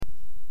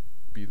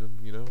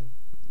you know?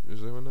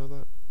 Does anyone know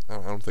that? I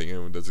don't think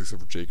anyone does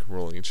except for J.K.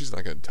 Rowling, and she's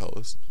not going to tell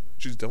us.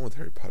 She's done with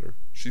Harry Potter.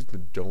 She's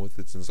been done with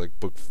it since, like,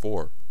 book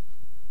 4.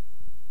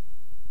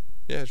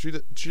 Yeah, she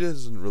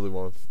didn't really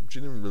want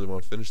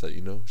to finish that,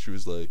 you know? She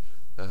was like,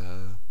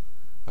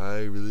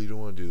 I really don't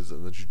want to do this,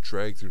 and then she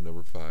dragged through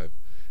number 5,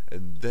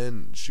 and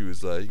then she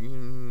was like,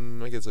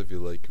 I guess I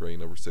feel like writing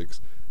number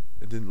 6,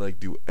 and didn't, like,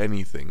 do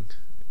anything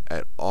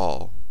at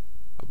all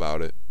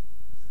about it.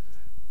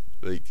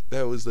 Like,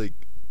 that was like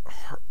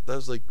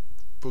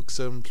book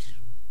 7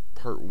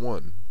 part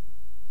 1,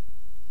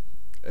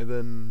 and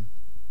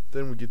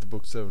then we get to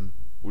book 7,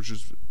 which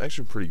is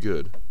actually pretty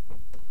good,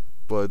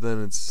 but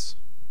then it's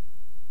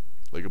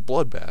like a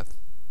bloodbath.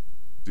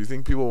 Do you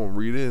think people won't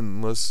read it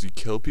unless you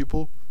kill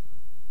people?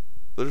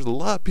 There's a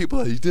lot of people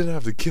that you didn't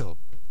have to kill.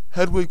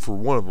 Hedwig for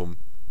one of them,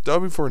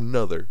 Dobby for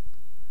another.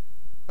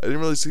 I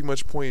didn't really see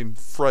much point in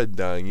Fred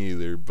dying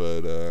either,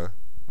 but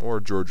or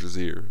George's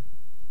ear.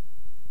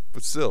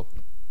 But still.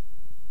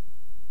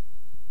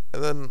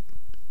 And then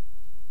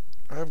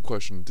I have a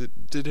question.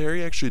 Did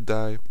Harry actually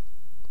die?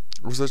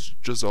 Or was that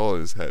just all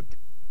in his head?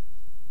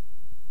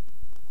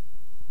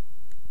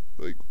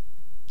 Like,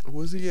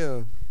 was he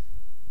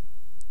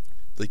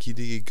like he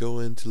did go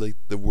into like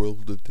the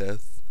world of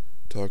death,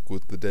 talk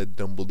with the dead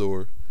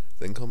Dumbledore,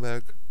 then come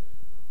back?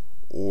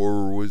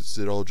 Or was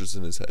it all just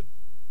in his head?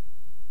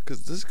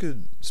 Because this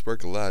could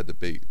spark a lot of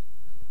debate.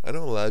 I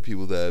know a lot of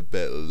people that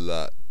bet a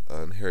lot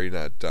on Harry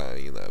not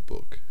dying in that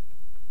book.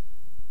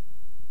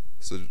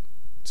 So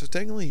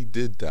technically he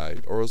did die,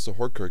 or else the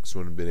Horcrux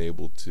wouldn't have been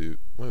able to...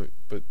 Wait,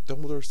 but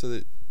Dumbledore said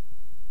it...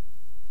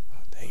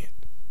 Oh, dang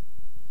it.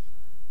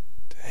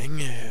 Dang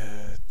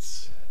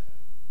it.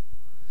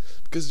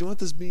 Because you know what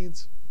this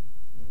means?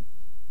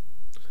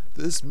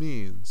 This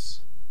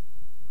means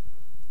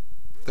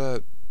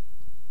that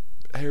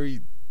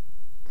Harry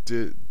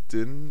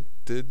didn't,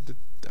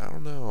 I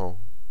don't know.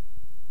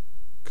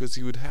 Because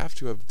he would have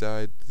to have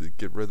died to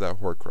get rid of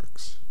that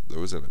Horcrux that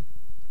was in him.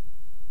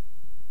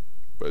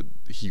 But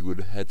he would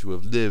have had to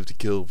have lived to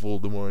kill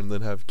Voldemort and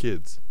then have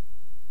kids.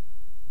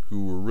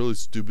 Who were really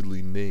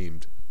stupidly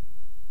named.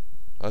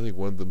 I think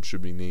one of them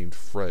should be named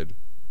Fred,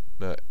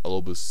 not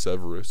Albus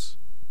Severus.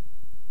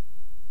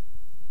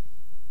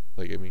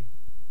 Like, I mean,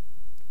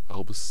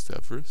 Albus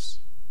Severus?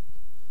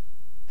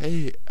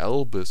 Hey,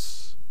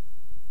 Albus.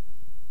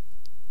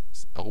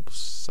 It's Albus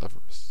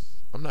Severus.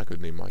 I'm not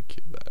gonna name my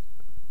kid that.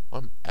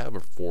 I'm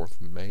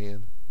Aberforth,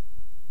 man.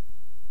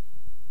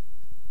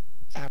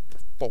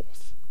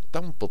 Aberforth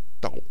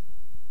Dumbledore.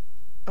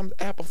 I'm the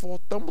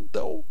Aberforth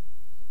Dumbledore.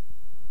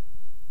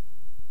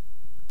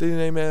 They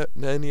didn't name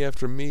any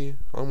after me.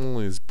 I'm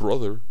only his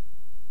brother.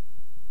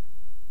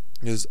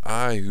 It is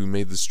I who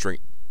made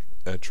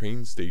the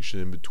train station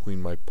in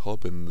between my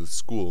pub and the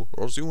school,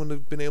 or else you wouldn't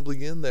have been able to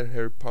get in there,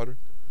 Harry Potter.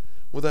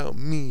 Without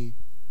me,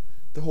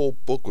 the whole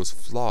book was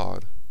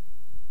flawed.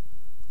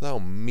 Without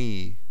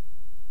me,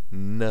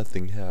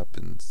 nothing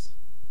happens.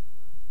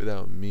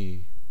 Without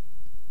me,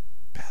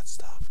 bad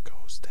stuff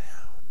goes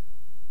down.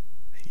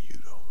 And you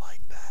don't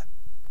like that.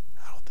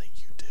 I don't think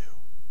you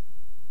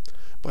do.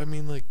 But I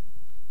mean, like,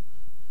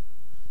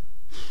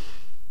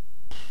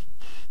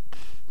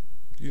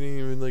 you didn't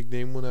even, like,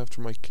 name one after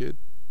my kid.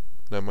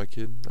 Not my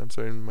kid. I'm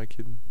sorry, my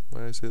kid.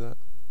 Why did I say that?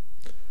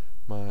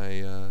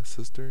 My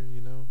sister, you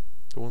know?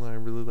 The one that I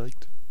really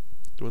liked.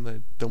 The one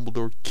that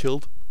Dumbledore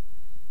killed.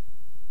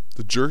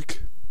 The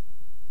jerk.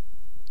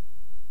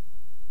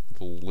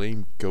 The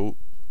lame goat.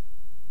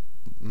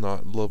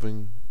 Not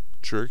loving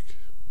jerk.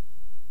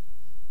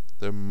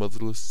 The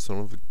motherless son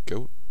of a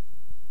goat.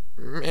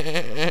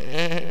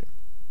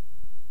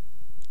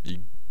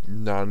 You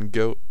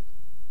non-goat.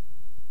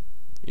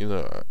 You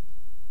know,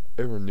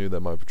 everyone knew that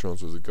my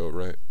Patronus was a goat,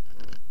 right?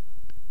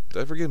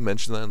 Did I forget to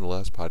mention that in the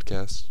last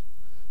podcast?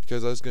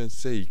 Because I was going to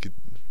say you could,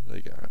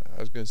 like, I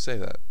was going to say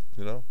that,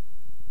 you know?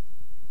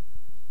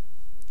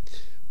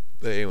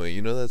 But anyway,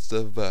 you know that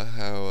stuff about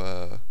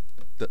how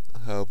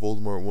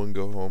Voldemort wouldn't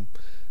go home?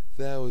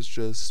 That was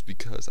just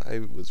because I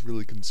was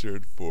really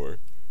concerned for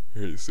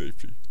Harry's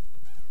safety.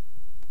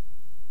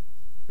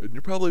 And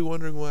you're probably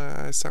wondering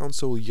why I sound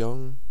so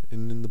young,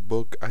 and in the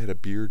book I had a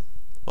beard.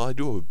 Well, I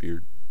do have a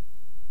beard.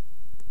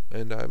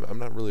 And I'm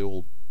not really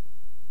old.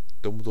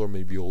 Dumbledore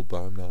may be old,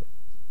 but I'm not.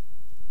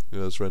 You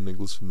know, that's Red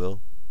Nicholas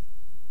Flamel.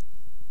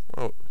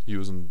 Well, he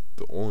wasn't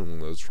the only one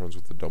that was friends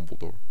with the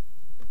Dumbledore.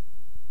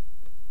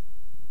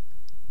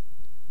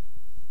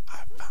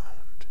 I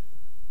found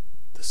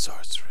the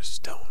Sorcerer's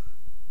Stone.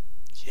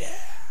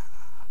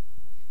 Yeah.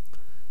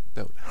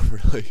 No, not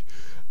really.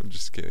 I'm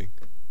just kidding.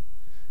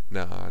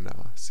 Nah.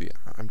 See,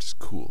 I'm just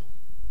cool.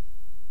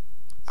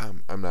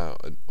 I'm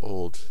not an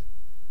old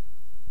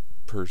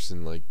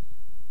person like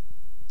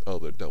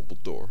other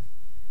Dumbledore.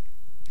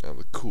 I'm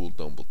the cool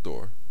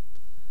Dumbledore.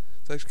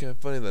 It's actually kind of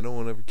funny that no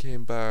one ever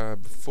came by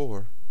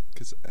before,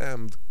 because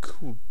I'm the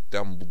cool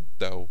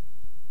Dumbledore.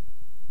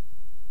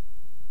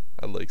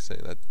 I like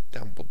saying that,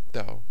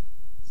 Dumbledore.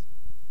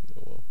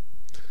 Oh well.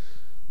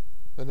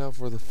 And now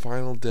for the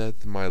final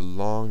death in my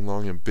long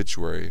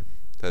obituary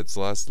that's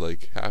lasted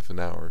like half an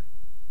hour.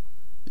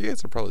 You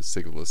guys are probably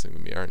sick of listening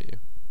to me, aren't you?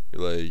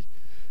 You're like,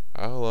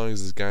 how long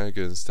is this guy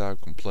gonna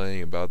stop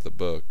complaining about the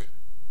book?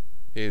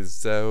 He's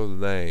so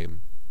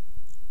lame.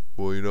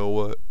 Well, you know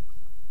what?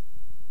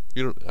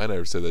 I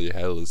never said that you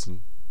had to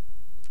listen.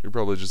 You're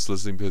probably just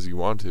listening because you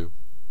want to.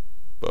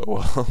 But,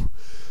 well,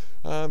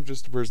 I'm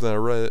just a person that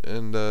read it,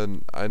 and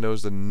I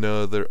noticed that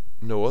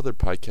no other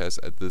podcast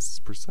at this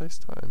precise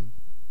time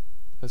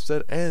has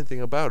said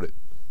anything about it.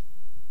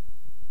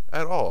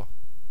 At all.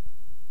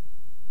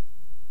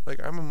 Like,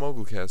 I'm a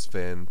MuggleCast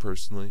fan,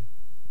 personally.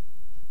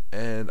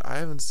 And I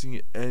haven't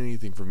seen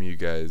anything from you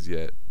guys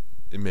yet.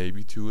 It may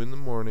be 2 in the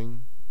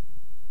morning.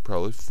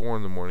 Probably 4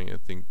 in the morning, I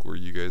think, where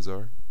you guys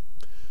are.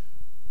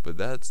 But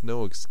that's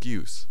no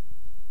excuse.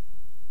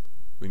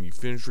 When you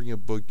finish reading a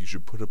book, you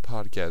should put a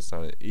podcast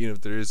on it, even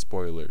if there is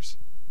spoilers.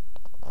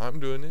 I'm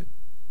doing it.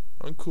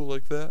 I'm cool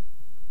like that.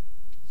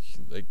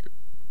 Like,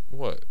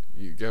 what?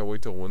 You gotta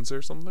wait till Wednesday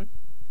or something?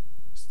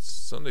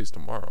 Sunday's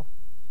tomorrow.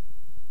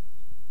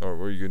 Or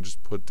were you gonna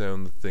just put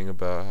down the thing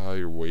about how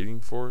you're waiting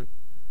for it?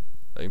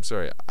 Like, I'm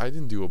sorry, I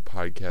didn't do a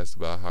podcast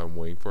about how I'm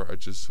waiting for it. I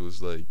just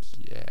was like,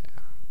 yeah.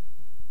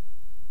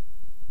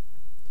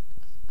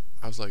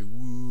 I was like,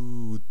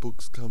 woo, the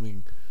book's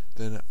coming.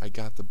 Then I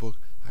got the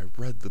book. I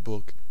read the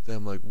book. Then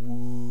I'm like,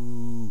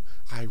 woo,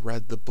 I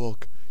read the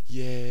book.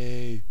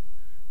 Yay.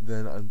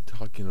 Then I'm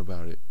talking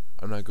about it.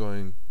 I'm not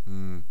going,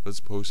 let's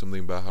post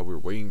something about how we're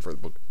waiting for the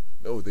book.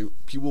 No,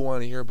 people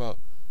want to hear about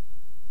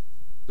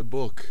the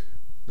book.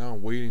 Now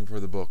I'm waiting for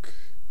the book.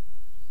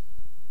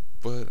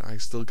 But I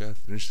still gotta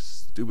finish this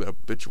stupid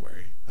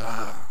obituary.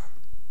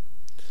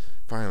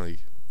 Finally,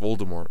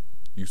 Voldemort,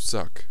 you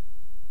suck.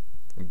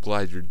 I'm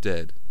glad you're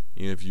dead.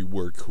 Even if you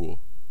were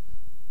cool.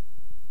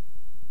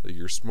 Like,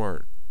 you're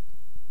smart.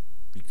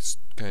 You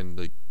kind of,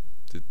 like,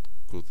 did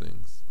cool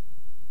things.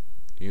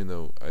 Even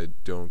though I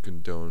don't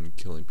condone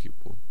killing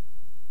people.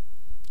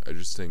 I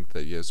just think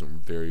that you have some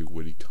very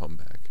witty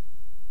comeback.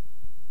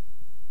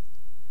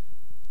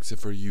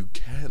 Except for you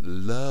can't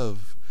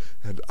love,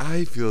 and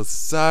I feel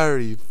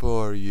sorry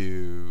for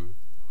you.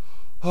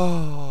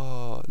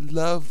 Oh,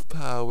 love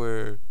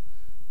power.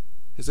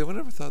 Has anyone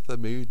ever thought that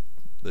maybe,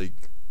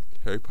 like,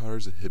 Harry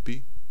Potter's a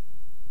hippie?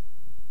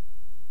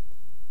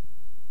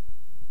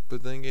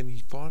 But then again,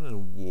 he fought in a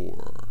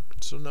war.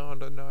 So no, I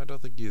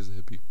don't think he is a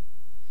hippie.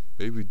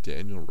 Maybe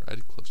Daniel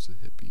Radcliffe's a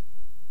hippie.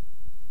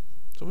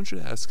 Someone should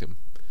ask him,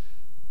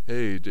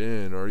 hey,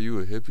 Dan, are you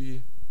a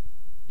hippie?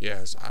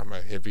 Yes, I'm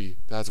a hippie.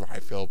 That's why I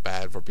feel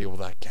bad for people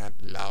that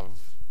can't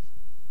love.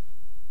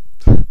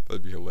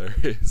 That'd be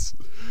hilarious.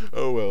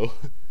 Oh well.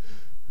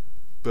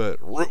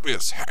 But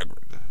Rubius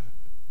Hagrid,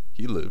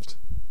 he lived.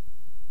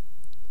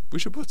 We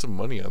should put some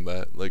money on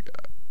that. Like,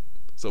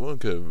 someone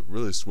could have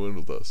really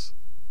swindled us.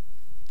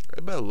 I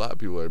bet a lot of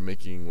people are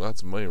making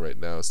lots of money right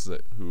now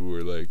who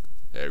are like,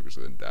 Hagrid's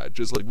gonna die,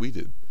 just like we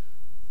did.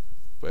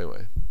 But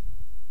anyway.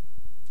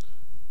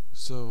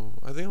 So,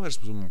 I think there's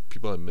some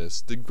people I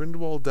missed. Did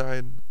Grindelwald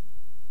die?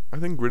 I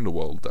think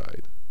Grindelwald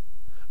died.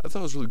 I thought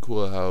it was really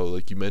cool how,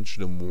 like, you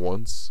mentioned him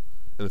once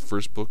in the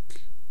first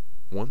book.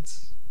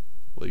 Once?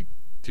 Like,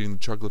 doing the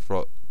chocolate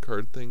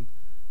card thing.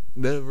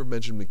 Never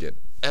mentioned him again.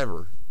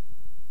 Ever.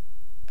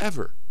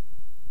 Ever.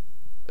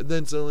 And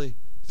then suddenly,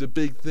 it's a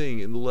big thing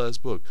in the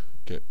last book.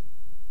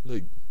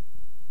 Like,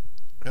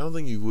 I don't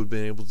think you would have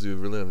been able to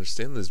really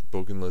understand this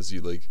book unless you,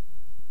 like,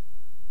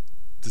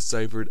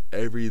 deciphered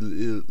every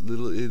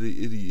little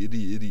itty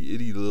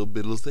little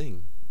bittle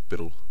thing.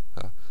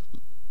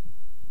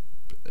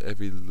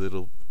 Every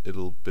little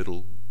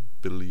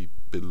biddly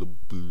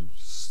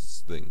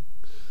thing.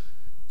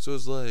 So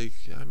it's like,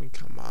 I mean,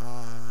 come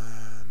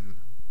on.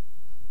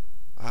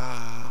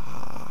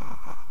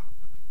 I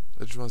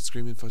just want to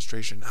scream in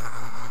frustration.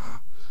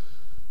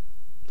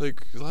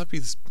 Like, a lot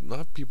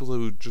of people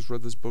who just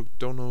read this book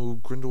don't know who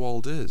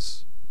Grindelwald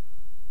is.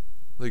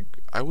 Like,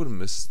 I would have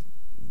missed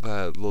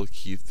that little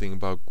key thing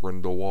about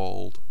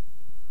Grindelwald.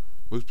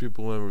 Most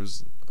people, when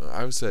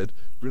I said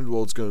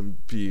Grindelwald's going to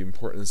be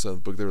important in the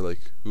seventh book, they were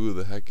like, who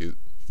the heck is...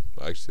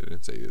 Actually, I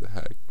didn't say the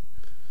heck.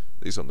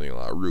 They said something a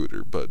lot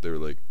ruder, but they were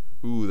like,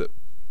 who the...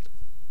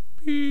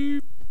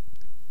 beep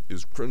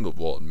is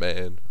Grindelwald,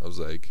 man? I was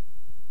like,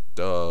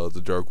 duh,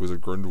 the Dark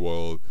Wizard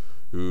Grindelwald,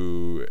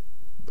 who...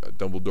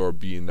 Dumbledore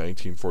beat in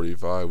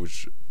 1945,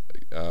 which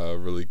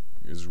really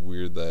is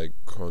weird that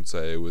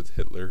coincided with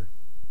Hitler.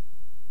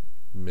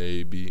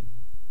 Maybe.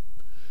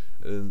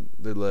 And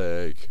they're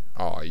like,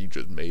 oh, you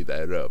just made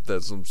that up.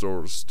 That's some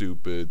sort of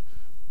stupid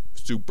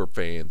super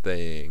fan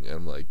thing. And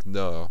I'm like,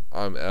 no,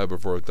 I'm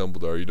Aberforth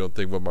Dumbledore. You don't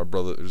think what my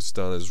brother's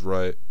done is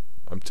right?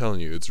 I'm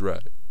telling you, it's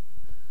right.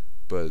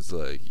 But it's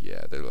like,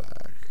 yeah, they're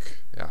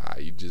like,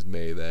 you just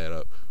made that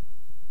up.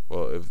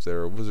 Well, if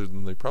they're a wizard,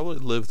 then they probably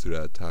lived through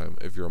that time.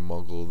 If you're a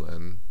muggle,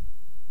 then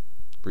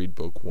read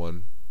book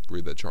 1.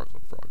 Read that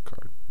chocolate frog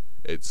card.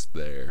 It's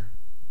there.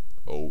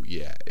 Oh,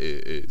 yeah,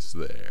 it is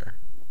there.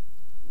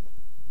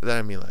 But then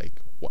I mean,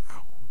 like,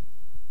 wow.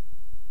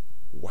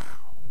 Wow.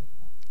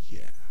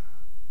 Yeah.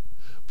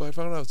 But I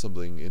found out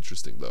something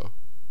interesting, though.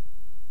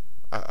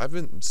 I've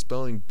been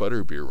spelling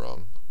butterbeer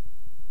wrong.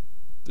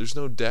 There's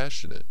no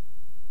dash in it.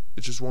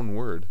 It's just one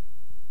word.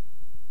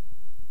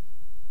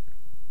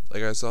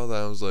 Like, I saw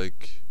that, I was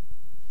like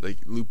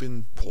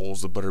Lupin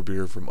pulls the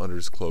butterbeer from under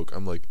his cloak.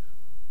 I'm like,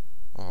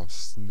 oh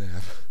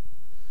snap.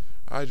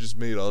 I just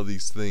made all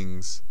these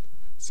things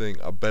saying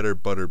a better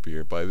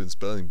butterbeer, but I've been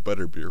spelling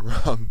butterbeer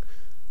wrong.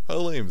 How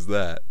lame is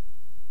that?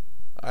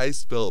 I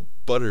spelled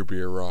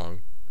butterbeer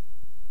wrong.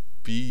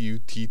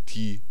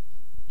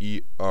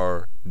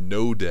 Butter,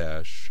 no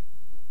dash.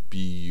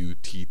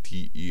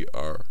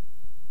 Butter.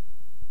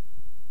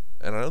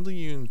 And I don't think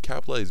you can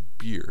capitalize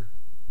beer.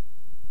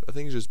 I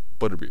think it's just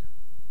butterbeer.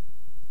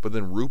 But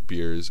then root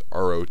beer is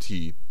ROT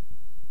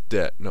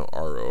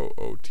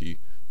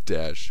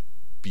dash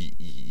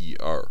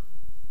BEER.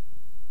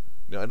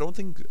 Now, I don't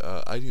think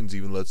iTunes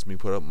even lets me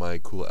put up my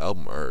cool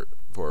album art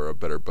for a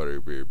better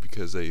butterbeer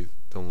because they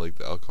don't like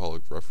the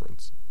alcoholic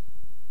reference.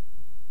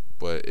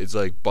 But it's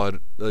like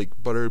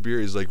butterbeer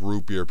is like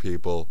root beer,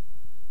 people.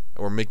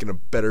 And we're making a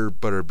better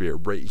butterbeer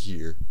right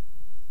here,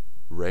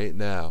 right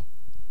now.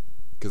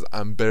 Because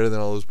I'm better than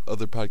all those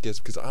other podcasts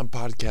because I'm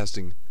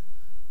podcasting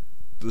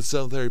the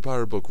 7th Harry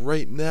Potter book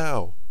right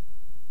now.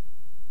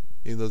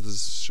 Even though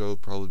this show will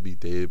probably be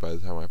dated by the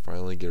time I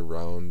finally get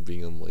around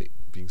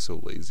being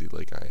so lazy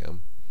like I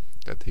am.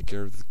 Gotta take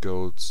care of the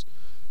goats.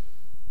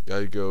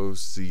 Gotta go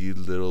see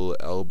little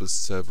Albus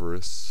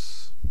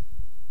Severus.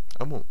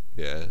 And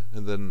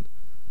then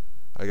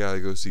I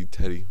gotta go see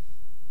Teddy.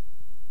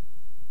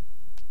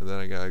 And then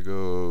I gotta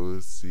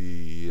go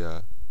see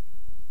other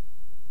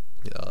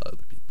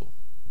people.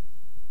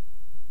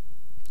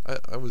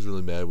 I was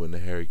really mad when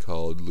Harry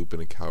called Lupin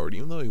a coward,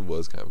 even though he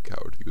was kind of a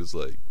coward. He was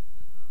like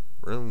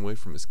running away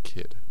from his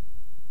kid.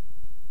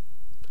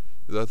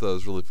 I thought it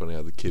was really funny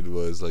how the kid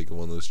was like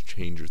one of those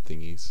changer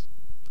thingies.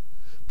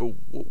 But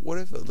what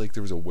if like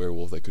there was a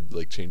werewolf that could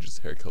like change his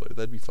hair color?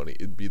 That'd be funny.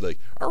 It'd be like,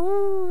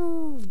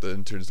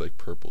 then it turns like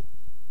purple,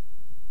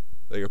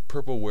 like a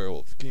purple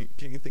werewolf. Can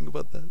you think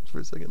about that for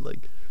a second?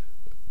 Like,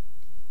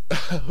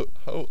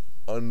 how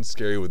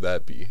unscary would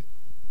that be?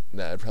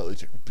 Nah, I'd probably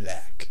turn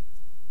black,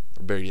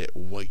 or better yet,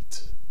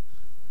 white.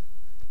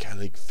 Kind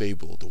of like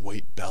Fable, the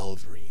white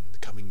ballerine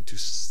coming to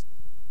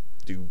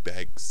do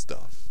bag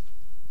stuff.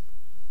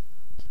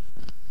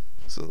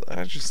 So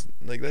I just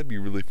like that'd be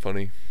really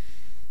funny.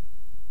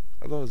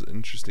 I thought it was an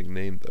interesting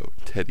name though,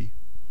 Teddy.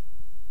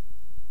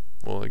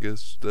 Well, I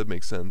guess that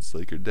makes sense.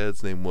 Like your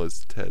dad's name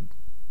was Ted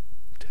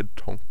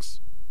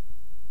Tonks.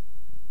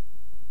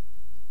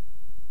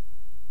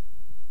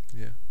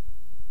 Yeah.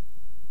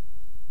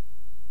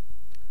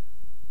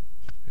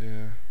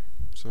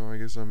 So I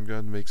guess I'm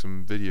gonna make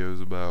some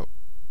videos about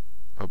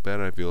how bad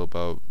I feel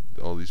about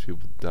all these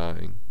people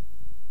dying.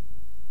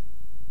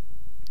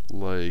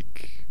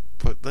 Like,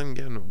 but then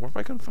again, where am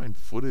I gonna find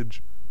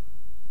footage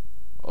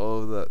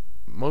of that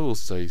Muggle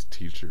studies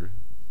teacher?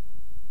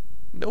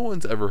 No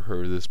one's ever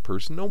heard of this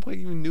person.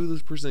 Nobody even knew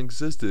this person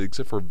existed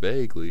except for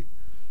vaguely,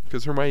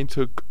 because Hermione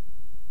took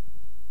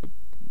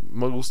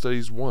Muggle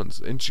studies once,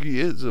 and she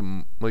is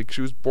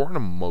she was born a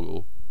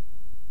Muggle.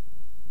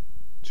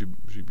 She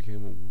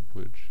became a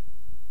witch,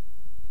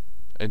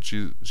 and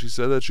she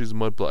said that she's a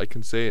mudblood. I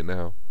can say it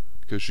now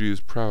because she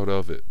is proud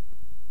of it.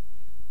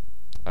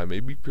 I may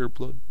be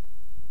pureblood.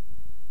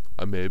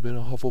 I may have been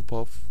a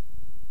Hufflepuff,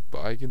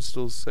 but I can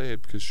still say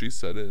it because she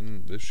said it,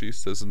 and if she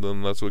says it,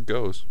 then that's what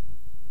goes.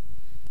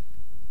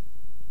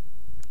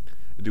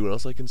 And do what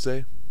else I can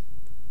say?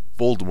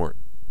 Voldemort.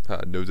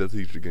 No Death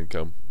Eater can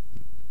come.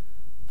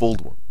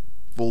 Voldemort.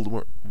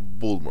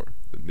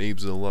 The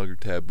name's no longer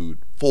tabooed.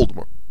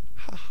 Voldemort.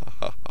 Ha ha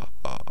ha ha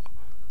ha.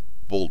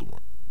 Voldemort.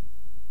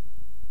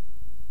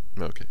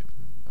 Okay,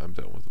 I'm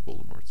done with the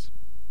Voldemorts.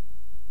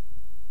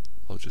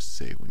 I'll just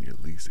say when you're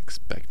least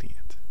expecting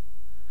it.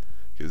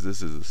 Because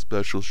this is a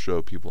special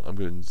show, people. I'm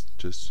going to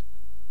just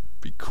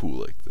be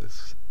cool like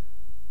this.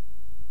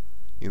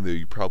 Even though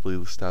you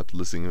probably stopped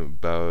listening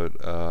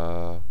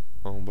about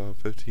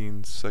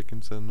 15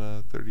 seconds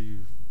and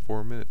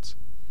 34 minutes.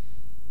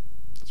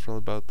 That's probably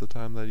about the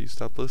time that you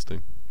stopped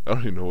listening. I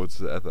don't even know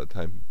what's at that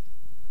time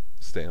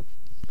stamp.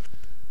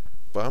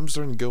 But I'm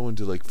starting to go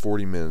into like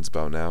 40 minutes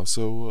about now,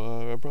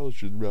 so I probably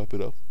should wrap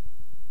it up.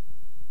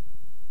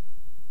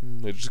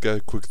 I just got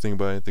a quick thing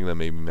about anything that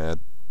made me mad.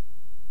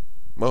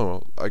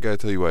 Oh, I gotta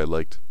tell you what I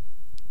liked.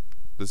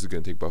 This is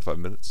gonna take about 5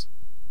 minutes.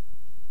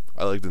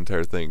 I liked the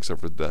entire thing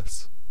except for the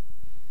deaths.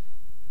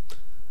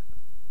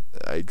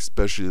 I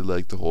especially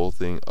liked the whole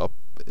thing up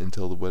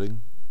until the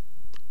wedding,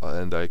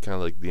 and I kind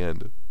of liked the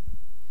end.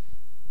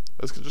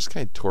 I was just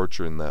kind of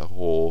torturing that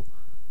whole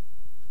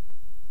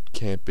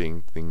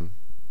camping thing.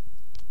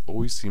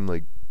 Always seemed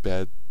like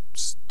bad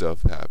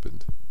stuff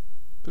happened.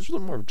 It's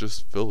really more of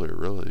just filler,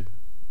 really.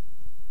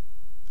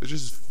 It's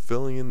just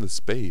filling in the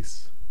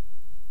space.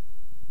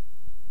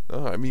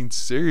 No, I mean,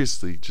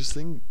 seriously, just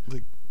think,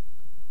 like,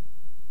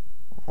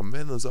 oh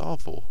man, that's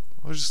awful.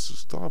 I was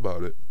just thought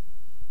about it.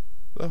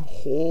 That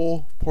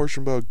whole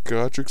portion about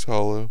Godric's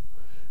Hollow,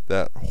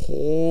 that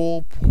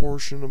whole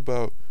portion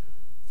about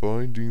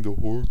finding the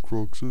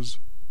Horcruxes,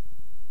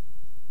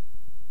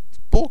 it's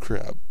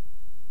bullcrap.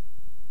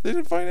 They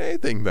didn't find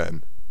anything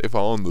then. They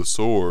found the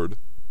sword.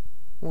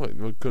 What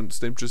couldn't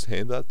Snape just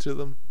hand that to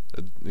them?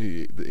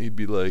 He'd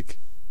be like,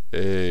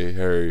 "Hey,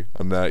 Harry,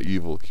 I'm not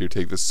evil. Here,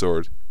 take this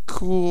sword."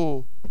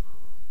 Cool.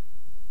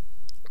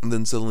 And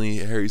then suddenly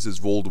Harry says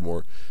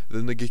Voldemort. And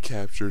then they get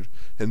captured,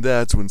 and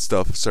that's when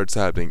stuff starts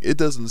happening. It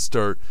doesn't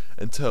start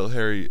until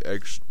Harry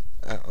actually.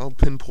 I'll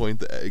pinpoint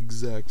the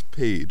exact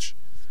page.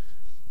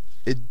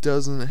 It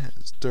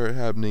doesn't start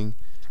happening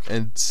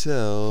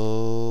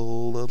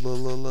until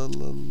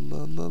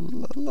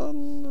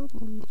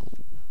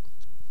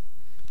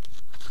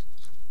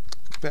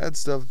bad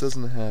stuff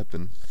doesn't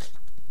happen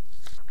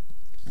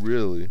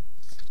really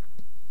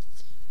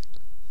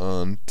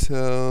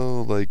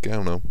until, like, I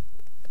don't know.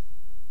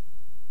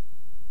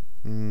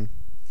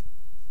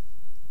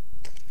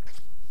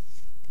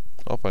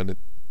 I'll find it.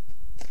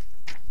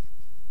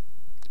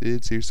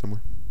 It's here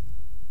somewhere.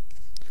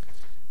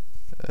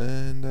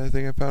 And I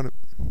think I found it.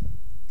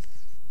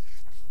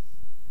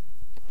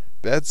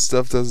 Bad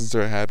stuff doesn't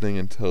start happening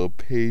until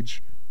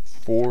page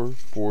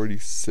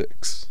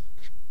 446.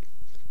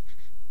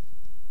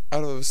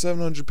 Out of a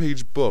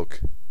 700-page book.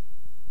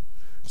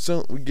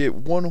 So we get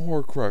one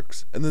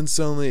Horcrux, and then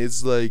suddenly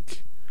it's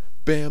like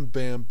bam,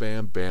 bam,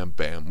 bam, bam,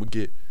 bam. We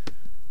get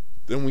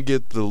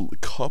the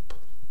cup,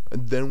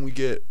 and then we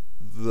get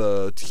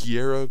the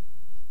tiara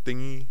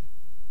thingy,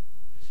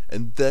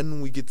 and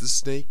then we get the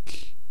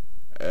snake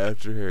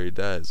after Harry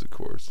dies, of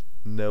course.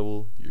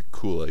 Neville, you're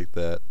cool like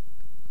that.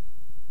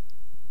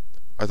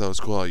 I thought it was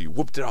cool how you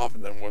whooped it off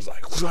and then was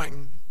like,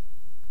 whang.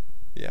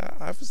 Yeah,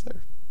 I was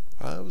there.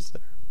 I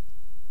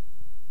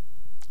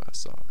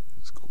saw it. It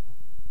was cool.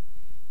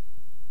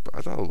 But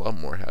I thought a lot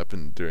more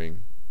happened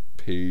during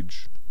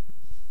page.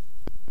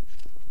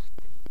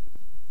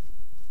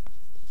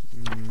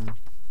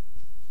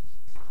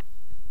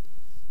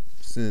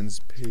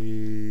 Since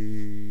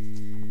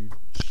page.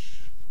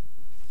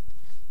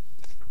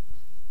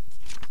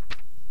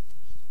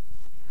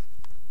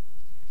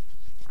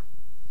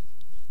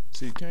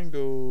 See, it kind of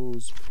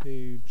goes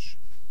page.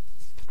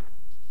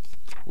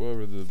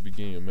 Whatever the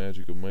beginning of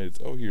Magic of Might is.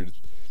 Oh, here it is.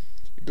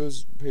 It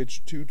goes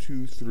page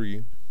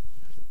 223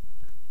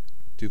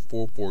 to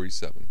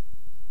 447.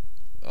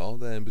 All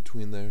that in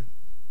between there,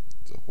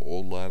 it's a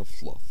whole lot of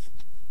fluff.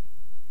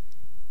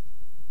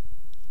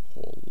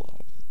 Whole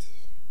lot of it.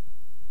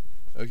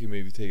 Okay,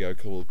 maybe take out a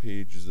couple of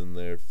pages in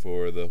there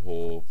for the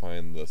whole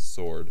find the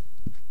sword.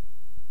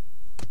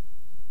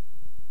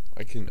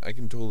 I can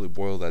totally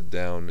boil that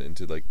down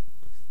into like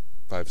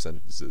 5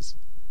 sentences.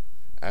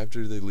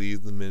 After they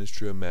leave the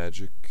Ministry of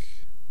Magic,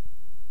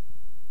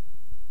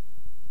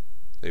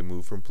 they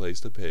move from place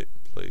to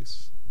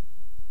place.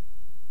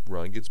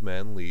 Ron gets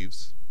mad and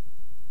leaves.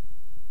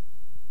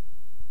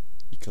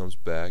 He comes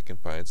back and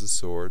finds the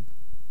sword.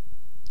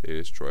 They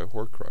destroy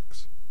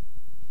Horcrux.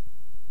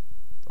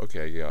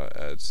 Okay, I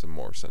gotta add some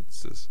more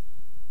sentences.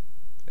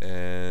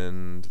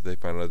 And they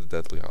find out the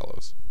Deathly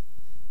Hallows.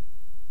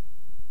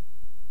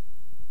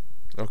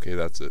 Okay,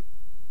 that's it.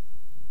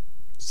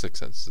 6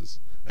 sentences.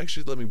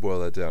 Actually, let me boil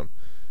that down.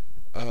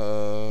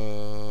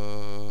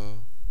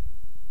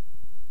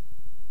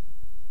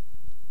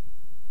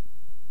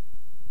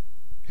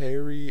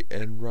 Harry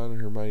and Ron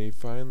and Hermione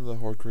find the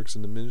Horcrux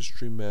in the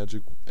Ministry of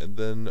Magic and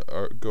then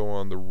go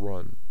on the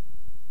run.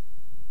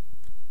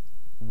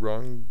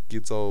 Ron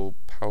gets all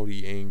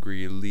pouty,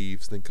 angry,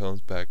 leaves, then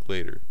comes back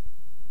later.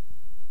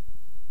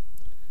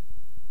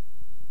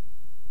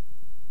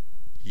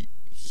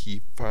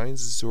 He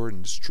finds the sword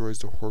and destroys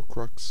the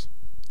Horcrux.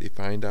 They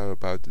find out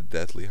about the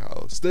Deathly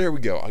Hallows. There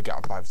we go. I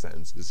got 5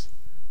 sentences.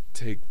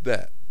 Take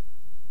that.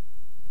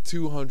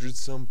 200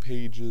 some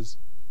pages.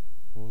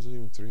 What was it,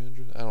 even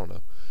 300? I don't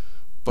know.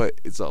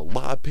 But it's a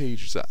lot of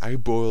pages that I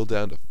boiled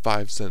down to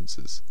 5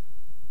 sentences.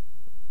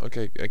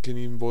 Okay, I can't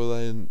even boil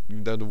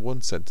that down to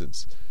 1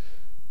 sentence.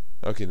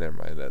 Okay, never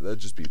mind that. That'd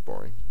just be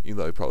boring. Even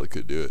though I probably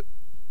could do it.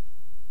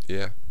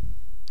 Yeah.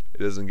 It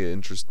doesn't get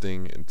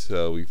interesting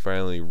until we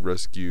finally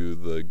rescue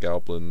the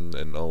Goblin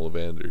and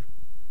Ollivander.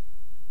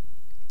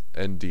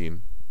 And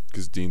Dean.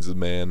 Because Dean's the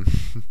man.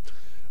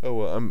 Oh,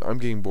 well, I'm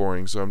getting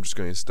boring, so I'm just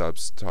going to stop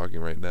talking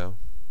right now.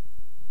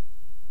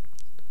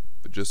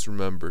 But just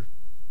remember,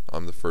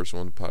 I'm the first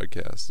one to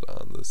podcast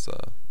on this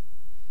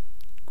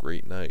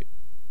great night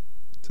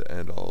to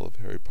end all of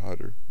Harry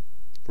Potter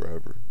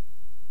forever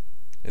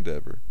and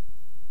ever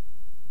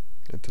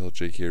until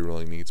J.K.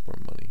 Rowling needs more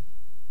money.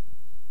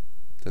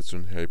 That's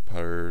when Harry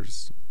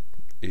Potter's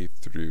 8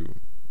 through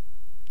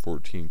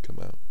 14 come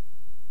out.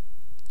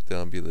 Then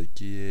I'll be like,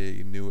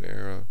 yay, new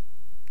era,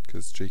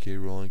 because J.K.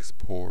 Rowling's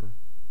poor.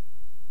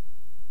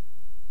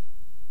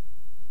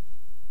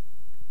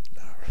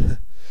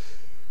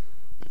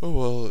 Oh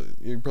well,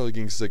 you're probably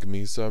getting sick of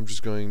me, so I'm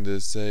just going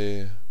to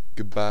say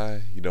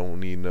goodbye. You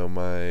don't need to know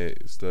my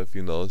stuff,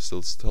 you know,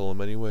 still tell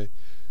them anyway.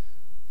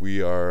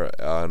 We are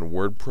on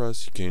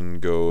WordPress. You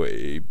can go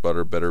a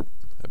better butter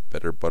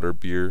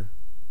beer.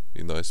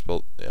 You know, I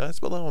spelled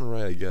that one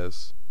right, I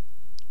guess.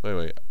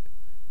 Anyway,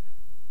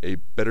 a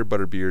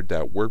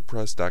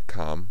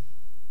betterbutterbeer.wordpress.com,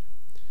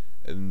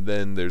 And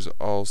then there's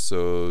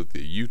also the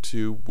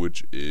YouTube,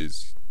 which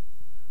is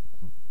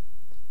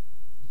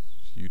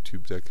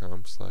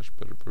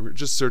youtube.com/betterbeer.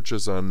 Just search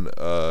us on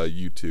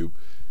YouTube,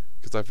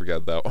 because I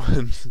forgot that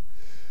one.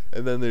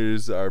 And then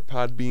there's our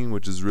Podbean,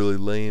 which is really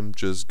lame.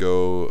 Just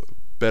go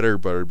Better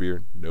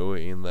Butterbeer. No,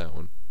 it ain't that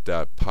one.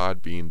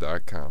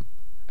 .podbean.com.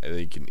 And then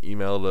you can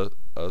email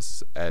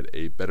us at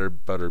a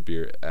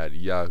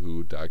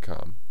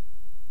betterbutterbeer@yahoo.com.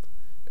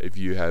 If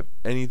you have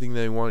anything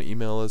that you want to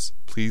email us,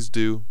 please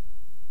do.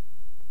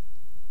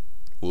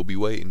 We'll be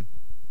waiting.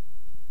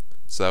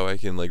 So I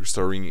can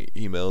start reading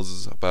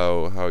emails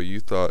about how you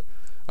thought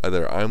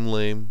either I'm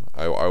lame.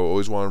 I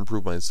always want to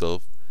improve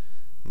myself.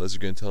 Unless you're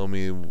going to tell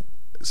me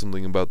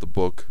something about the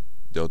book,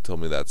 don't tell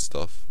me that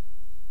stuff.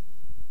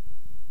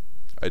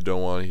 I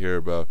don't want to hear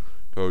about,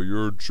 oh,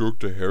 you're a jerk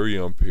to Harry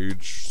on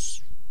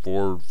page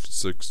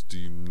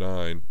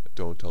 469.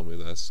 Don't tell me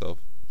that stuff.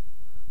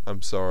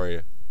 I'm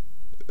sorry.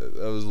 That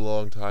was a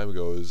long time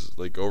ago. It was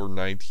over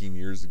 19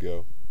 years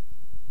ago.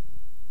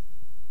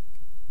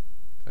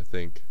 I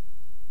think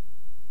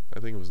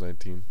it was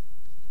 19.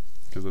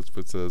 Because that's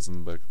what it says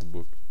in the back of the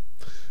book.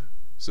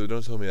 So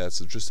don't tell me that.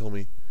 So just tell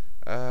me,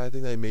 I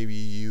think that maybe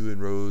you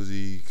and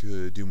Rosie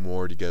could do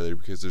more together,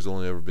 because there's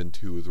only ever been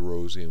 2 with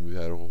Rosie and we've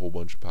had a whole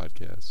bunch of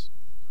podcasts.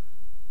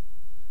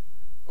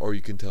 Or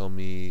you can tell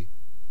me,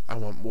 I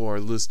want more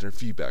listener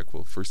feedback.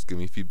 Well, first give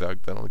me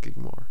feedback, then I'll give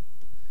you more.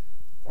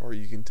 Or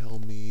you can tell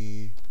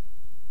me,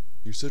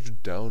 you're such a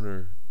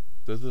downer.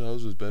 Deathly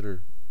Hallows was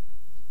better.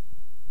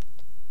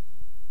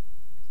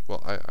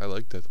 Well, I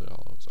like Deathly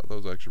Hallows. I thought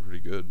it was actually pretty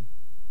good.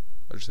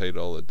 I just hated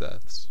all the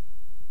deaths.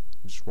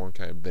 I just want to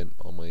kind of vent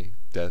all my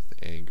death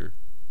anger.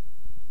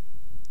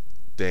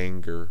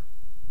 Danger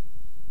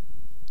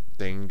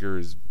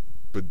is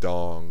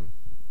badong.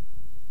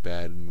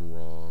 Bad and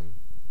wrong.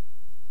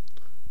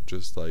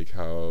 Just like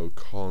how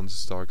Colins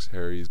stalks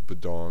Harry's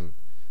badong,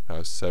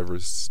 how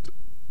Severus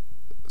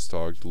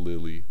stalked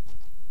Lily.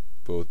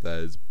 Both that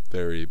is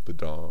very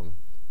badong.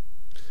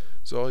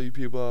 So all you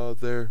people out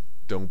there,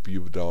 don't be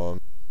badong.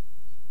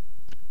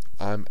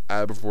 I'm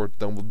Aberforth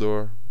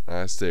Dumbledore, and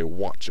I say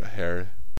watch a Harry.